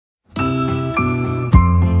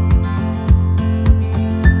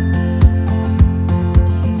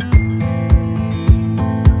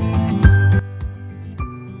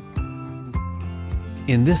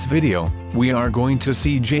In this video, we are going to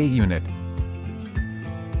see JUNIT.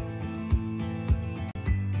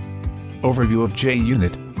 Overview of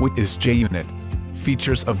JUNIT. What is JUNIT?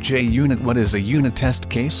 Features of JUNIT. What is a unit test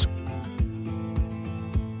case?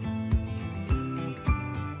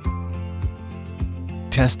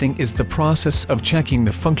 Testing is the process of checking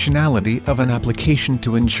the functionality of an application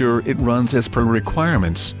to ensure it runs as per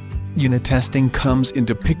requirements. Unit testing comes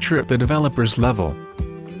into picture at the developer's level.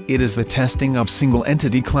 It is the testing of single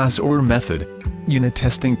entity class or method. Unit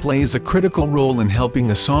testing plays a critical role in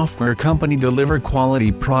helping a software company deliver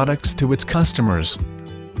quality products to its customers.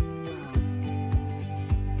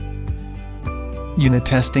 Unit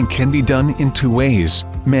testing can be done in two ways: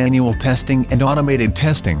 manual testing and automated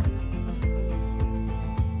testing.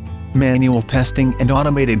 Manual testing and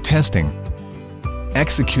automated testing.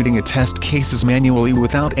 Executing a test cases manually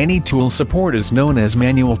without any tool support is known as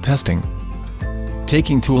manual testing.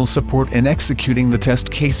 Taking tool support and executing the test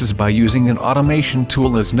cases by using an automation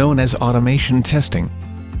tool is known as automation testing.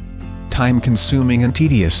 Time-consuming and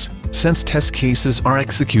tedious. Since test cases are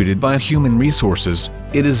executed by human resources,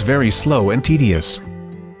 it is very slow and tedious.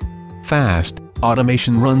 Fast.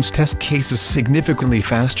 Automation runs test cases significantly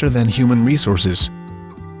faster than human resources.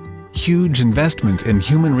 Huge investment in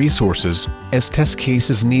human resources, as test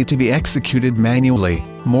cases need to be executed manually.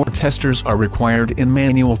 More testers are required in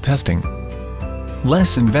manual testing.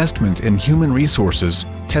 Less investment in human resources,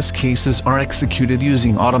 test cases are executed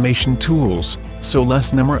using automation tools, so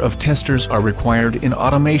less number of testers are required in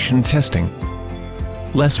automation testing.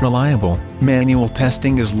 Less reliable. Manual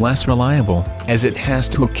testing is less reliable, as it has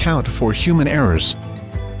to account for human errors.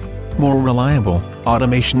 More reliable.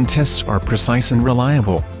 Automation tests are precise and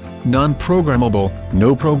reliable. Non-programmable.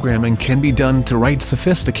 No programming can be done to write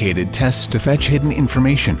sophisticated tests to fetch hidden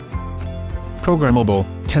information. Programmable.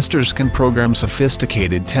 Testers can program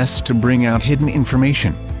sophisticated tests to bring out hidden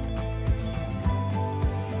information.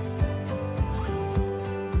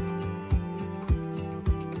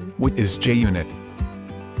 What is JUnit?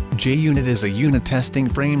 JUnit is a unit testing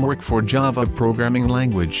framework for Java programming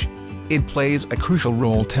language. It plays a crucial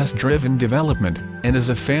role in test-driven development, and is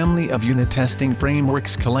a family of unit testing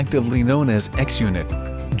frameworks collectively known as XUnit.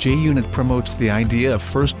 JUnit promotes the idea of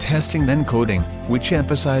first testing then coding, which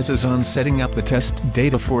emphasizes on setting up the test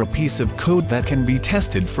data for a piece of code that can be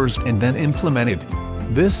tested first and then implemented.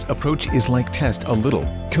 This approach is like test a little,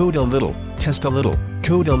 code a little, test a little,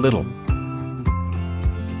 code a little.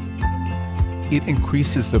 It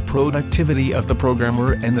increases the productivity of the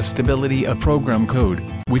programmer and the stability of program code,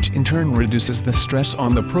 which in turn reduces the stress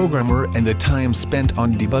on the programmer and the time spent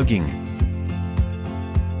on debugging.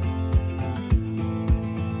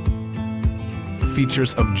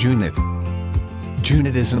 Features of JUnit.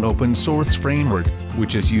 JUnit is an open-source framework,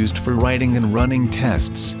 which is used for writing and running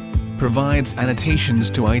tests. Provides annotations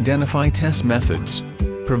to identify test methods.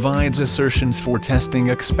 Provides assertions for testing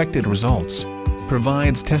expected results.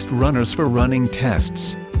 Provides test runners for running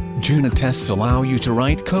tests. JUnit tests allow you to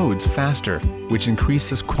write codes faster, which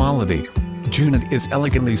increases quality. JUnit is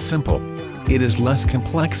elegantly simple. It is less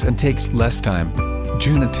complex and takes less time.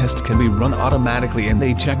 JUnit tests can be run automatically and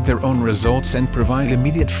they check their own results and provide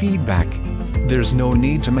immediate feedback. There's no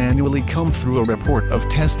need to manually comb through a report of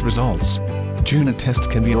test results. JUnit tests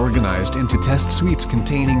can be organized into test suites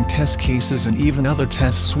containing test cases and even other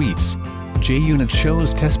test suites. JUnit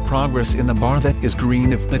shows test progress in a bar that is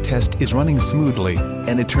green if the test is running smoothly,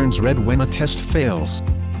 and it turns red when a test fails.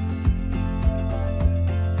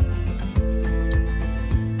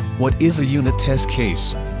 What is a unit test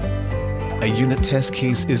case? A unit test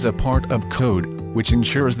case is a part of code, which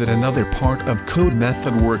ensures that another part of code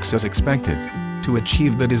method works as expected. To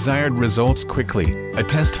achieve the desired results quickly, a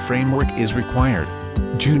test framework is required.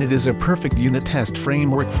 JUnit is a perfect unit test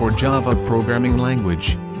framework for Java programming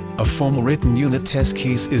language. A formal written unit test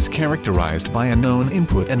case is characterized by a known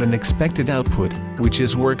input and an expected output, which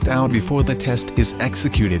is worked out before the test is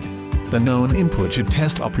executed. The known input should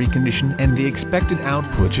test a precondition and the expected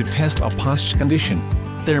output should test a post-condition.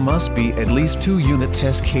 There must be at least 2 unit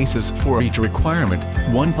test cases for each requirement,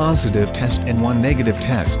 one positive test and one negative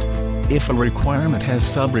test. If a requirement has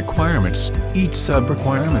sub-requirements, each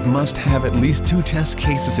sub-requirement must have at least 2 test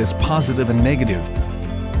cases as positive and negative.